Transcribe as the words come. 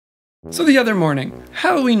So the other morning,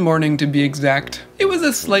 Halloween morning to be exact, it was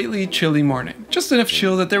a slightly chilly morning. Just enough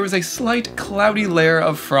chill that there was a slight cloudy layer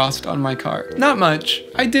of frost on my car. Not much,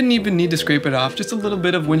 I didn't even need to scrape it off, just a little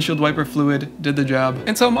bit of windshield wiper fluid did the job.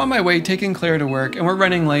 And so I'm on my way taking Claire to work and we're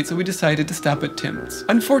running late, so we decided to stop at Tim's.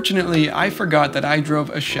 Unfortunately, I forgot that I drove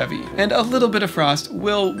a Chevy, and a little bit of frost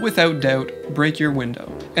will, without doubt, break your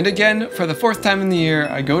window. And again, for the fourth time in the year,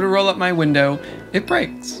 I go to roll up my window, it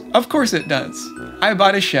breaks. Of course it does. I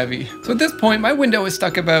bought a Chevy. So at this point, my window is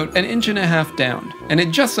stuck about 1.5 inches down, and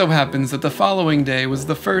it just so happens that the following day was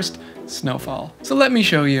the first snowfall. So let me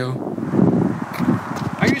show you.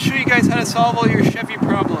 I'm gonna show you guys how to solve all your Chevy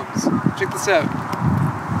problems. Check this out.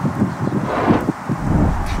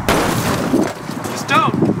 Just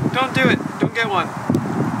don't do it. Don't get one.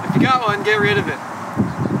 If you got one, get rid of it.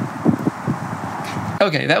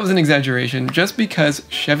 Okay, that was an exaggeration. Just because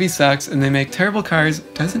Chevy sucks and they make terrible cars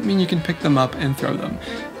doesn't mean you can pick them up and throw them.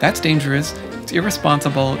 That's dangerous, it's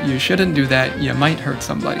irresponsible, you shouldn't do that, you might hurt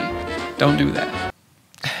somebody. Don't do that.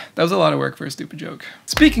 That was a lot of work for a stupid joke.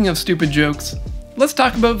 Speaking of stupid jokes, let's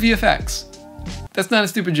talk about VFX. That's not a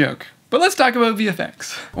stupid joke. But let's talk about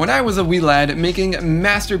VFX. When I was a wee lad making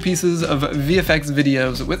masterpieces of VFX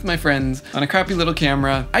videos with my friends on a crappy little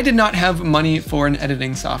camera, I did not have money for an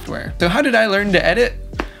editing software. So how did I learn to edit?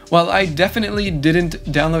 Well, I definitely didn't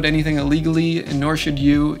download anything illegally, and nor should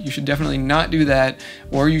you. You should definitely not do that,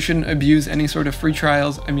 or you shouldn't abuse any sort of free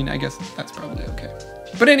trials. I mean, I guess that's probably okay.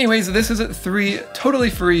 But anyways, this is 3 totally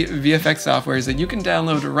free VFX softwares that you can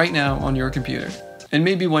download right now on your computer. And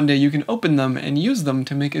maybe one day you can open them and use them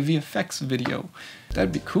to make a VFX video.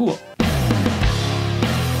 That'd be cool.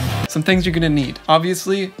 Some things you're gonna need.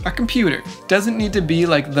 Obviously, a computer. Doesn't need to be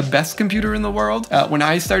like the best computer in the world. When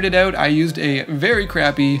I started out, I used a very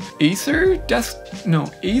crappy Acer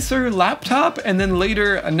laptop, and then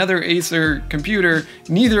later another Acer computer,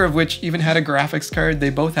 neither of which even had a graphics card. They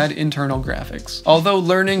both had internal graphics. Although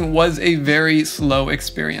learning was a very slow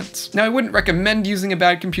experience. Now, I wouldn't recommend using a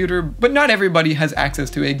bad computer, but not everybody has access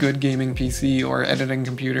to a good gaming PC or editing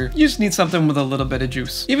computer. You just need something with a little bit of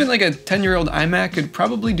juice. Even like a 10-year-old iMac could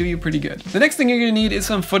probably do you pretty good. The next thing you're gonna need is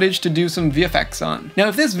some footage to do some VFX on. Now,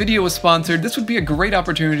 if this video was sponsored, this would be a great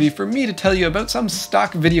opportunity for me to tell you about some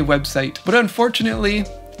stock video website, but unfortunately,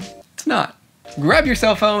 it's not. Grab your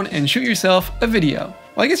cell phone and shoot yourself a video.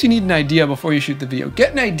 Well, I guess you need an idea before you shoot the video.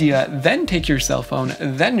 Get an idea, then take your cell phone,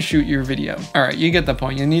 then shoot your video. All right, you get the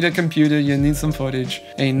point. You need a computer, you need some footage.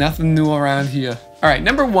 Ain't nothing new around here. All right,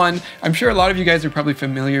 number 1, I'm sure a lot of you guys are probably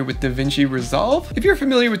familiar with DaVinci Resolve. If you're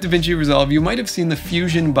familiar with DaVinci Resolve, you might have seen the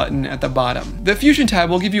Fusion button at the bottom. The Fusion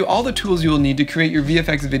tab will give you all the tools you will need to create your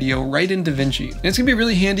VFX video right in DaVinci. And it's gonna be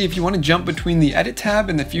really handy if you wanna jump between the Edit tab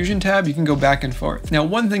and the Fusion tab, you can go back and forth. Now,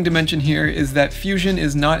 one thing to mention here is that Fusion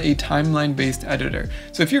is not a timeline-based editor.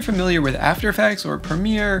 So if you're familiar with After Effects or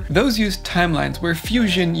Premiere, those use timelines, where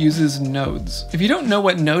Fusion uses nodes. If you don't know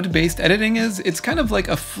what node-based editing is, it's kind of like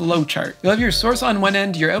a flow chart. You'll have your source on one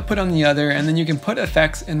end, your output on the other, and then you can put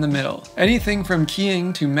effects in the middle. Anything from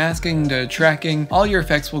keying to masking to tracking, all your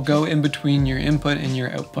effects will go in between your input and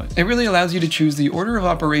your output. It really allows you to choose the order of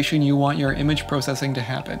operation you want your image processing to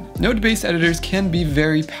happen. Node-based editors can be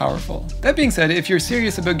very powerful. That being said, if you're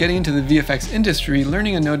serious about getting into the VFX industry,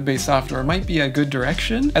 learning a node-based software might be a good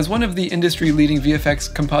direction, as one of the industry-leading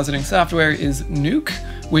VFX compositing software is Nuke,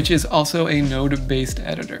 which is also a node-based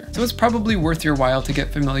editor. So it's probably worth your while to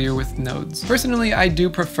get familiar with nodes. Personally, I do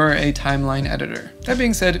prefer a timeline editor. That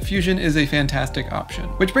being said, Fusion is a fantastic option.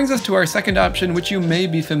 Which brings us to our second option, which you may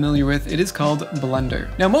be familiar with. It is called Blender.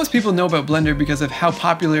 Now, most people know about Blender because of how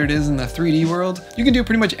popular it is in the 3D world. You can do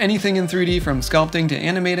pretty much anything in 3D, from sculpting to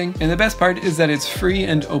animating, and the best part is that it's free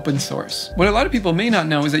and open source. What a lot of people may not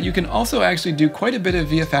know is that you can also actually do quite a bit of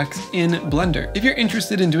VFX in Blender. If you're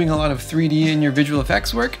interested in doing a lot of 3D in your visual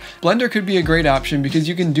effects work, Blender could be a great option because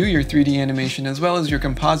you can do your 3D animation as well as your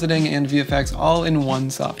compositing and VFX all in one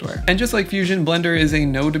software. And just like Fusion, Blender is a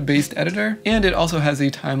node-based editor, and it also has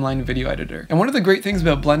a timeline video editor. And one of the great things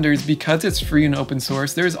about Blender is because it's free and open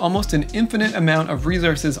source, there's almost an infinite amount of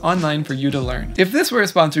resources online for you to learn. If this were a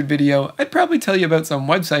sponsored video, I'd probably tell you about some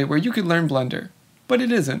website where you could learn Blender. But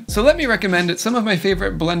it isn't. So let me recommend some of my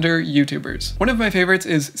favorite Blender YouTubers. One of my favorites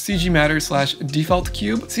is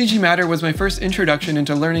CGMatter/DefaultCube. CGMatter was my first introduction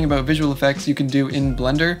into learning about visual effects you can do in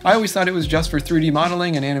Blender. I always thought it was just for 3D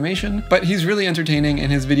modeling and animation, but he's really entertaining and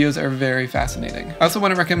his videos are very fascinating. I also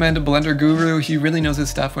want to recommend Blender Guru. He really knows his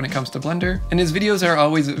stuff when it comes to Blender, and his videos are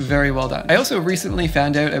always very well done. I also recently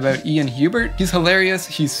found out about Ian Hubert. He's hilarious,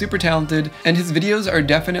 he's super talented, and his videos are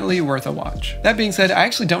definitely worth a watch. That being said, I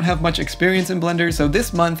actually don't have much experience in Blender, so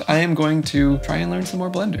this month I am going to try and learn some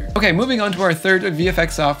more Blender. Okay, moving on to our third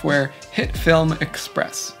VFX software, Film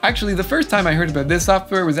Express. Actually, the first time I heard about this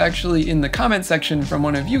software was actually in the comment section from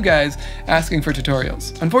one of you guys asking for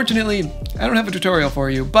tutorials. Unfortunately, I don't have a tutorial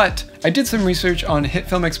for you, but I did some research on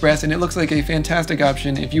Film Express and it looks like a fantastic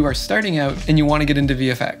option if you are starting out and you want to get into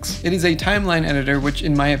VFX. It is a timeline editor, which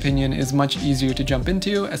in my opinion is much easier to jump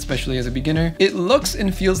into, especially as a beginner. It looks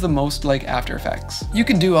and feels the most like After Effects. You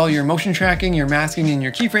can do all your motion tracking, your masking, and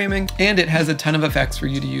your keyframing, and it has a ton of effects for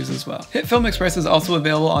you to use as well. Film Express is also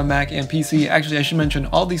available on Mac and PC. Actually, I should mention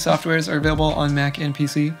all these softwares are available on Mac and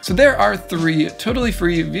PC. So there are 3 totally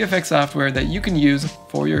free VFX software that you can use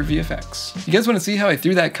for your VFX. You guys want to see how I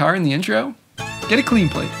threw that car in the intro? Get a clean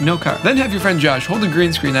plate, no car. Then have your friend Josh hold a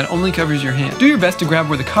green screen that only covers your hand. Do your best to grab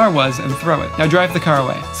where the car was and throw it. Now drive the car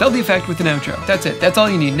away. Sell the effect with an outro. That's it, that's all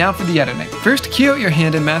you need. Now for the editing. First, key out your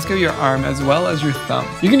hand and mask out your arm as well as your thumb.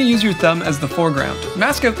 You're gonna use your thumb as the foreground.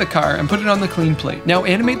 Mask out the car and put it on the clean plate. Now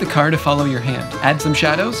animate the car to follow your hand. Add some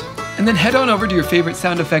shadows, and then head on over to your favorite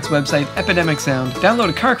sound effects website, Epidemic Sound, download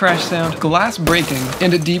a car crash sound, glass breaking,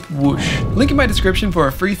 and a deep whoosh. Link in my description for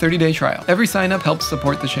a free 30-day trial. Every sign up helps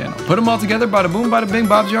support the channel. Put them all together, bada boom, bada bing,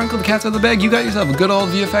 Bob's your uncle, the cat's out of the bag, you got yourself a good old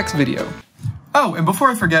VFX video. Oh, and before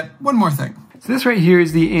I forget, one more thing. So this right here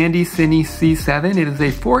is the Andy Cine C7. It is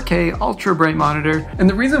a 4K ultra bright monitor. And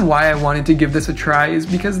the reason why I wanted to give this a try is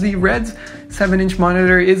because the Red's 7-inch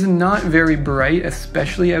monitor is not very bright,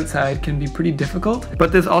 especially outside, can be pretty difficult.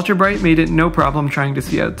 But this ultra bright made it no problem trying to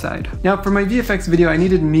see outside. Now for my VFX video, I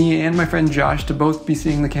needed me and my friend Josh to both be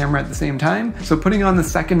seeing the camera at the same time. So putting on the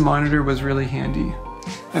second monitor was really handy.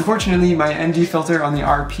 Unfortunately, my ND filter on the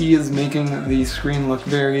RP is making the screen look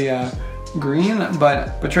very green,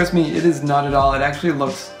 but trust me, it is not at all. It actually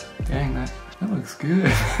looks, dang, that looks good.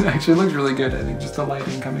 It actually looks really good. I think just the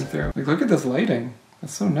lighting coming through. Like, look at this lighting.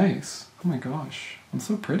 That's so nice. Oh my gosh, it's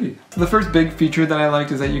so pretty. So the first big feature that I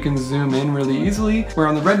liked is that you can zoom in really easily, where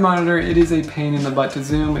on the Red monitor, it is a pain in the butt to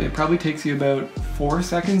zoom. It probably takes you about 4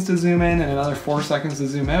 seconds to zoom in and another 4 seconds to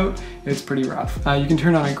zoom out. It's pretty rough. You can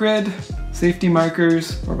turn on a grid, safety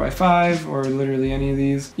markers, 4x5, or literally any of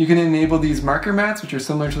these. You can enable these marker mats, which are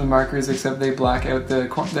similar to the markers, except they black out the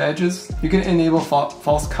edges. You can enable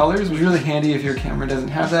false colors, which is really handy if your camera doesn't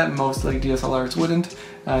have that. Most like DSLRs wouldn't.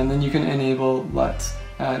 And then you can enable LUTs.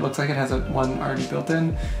 It looks like it has one already built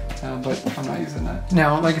in, but I'm not using that.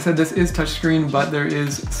 Now, like I said, this is touchscreen, but there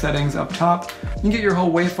is settings up top. You can get your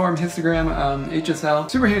whole waveform, histogram,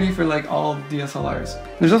 HSL. Super handy for like all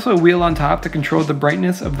DSLRs. There's also a wheel on top to control the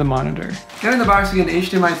brightness of the monitor. Down in the box, you get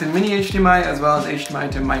HDMI to mini HDMI, as well as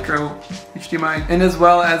HDMI to micro HDMI, and as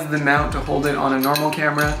well as the mount to hold it on a normal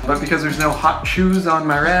camera. But because there's no hot shoes on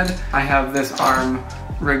my Red, I have this arm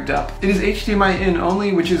rigged up. It is HDMI in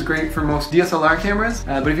only, which is great for most DSLR cameras,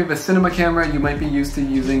 but if you have a cinema camera, you might be used to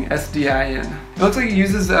using SDI in. It looks like it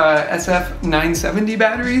uses SF970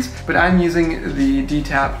 batteries, but I'm using the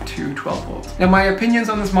DTAP to 12 volts. Now my opinions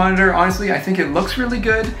on this monitor, honestly, I think it looks really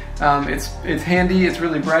good. It's handy, it's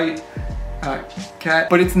really bright.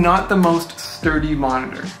 But it's not the most sturdy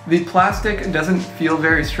monitor. The plastic doesn't feel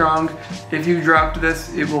very strong. If you dropped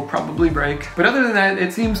this, it will probably break. But other than that,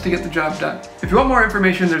 it seems to get the job done. If you want more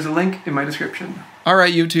information, there's a link in my description.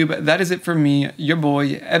 Alright YouTube, that is it from me, your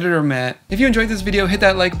boy, Editor Matt. If you enjoyed this video, hit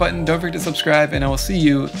that like button, don't forget to subscribe, and I will see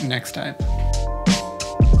you next time.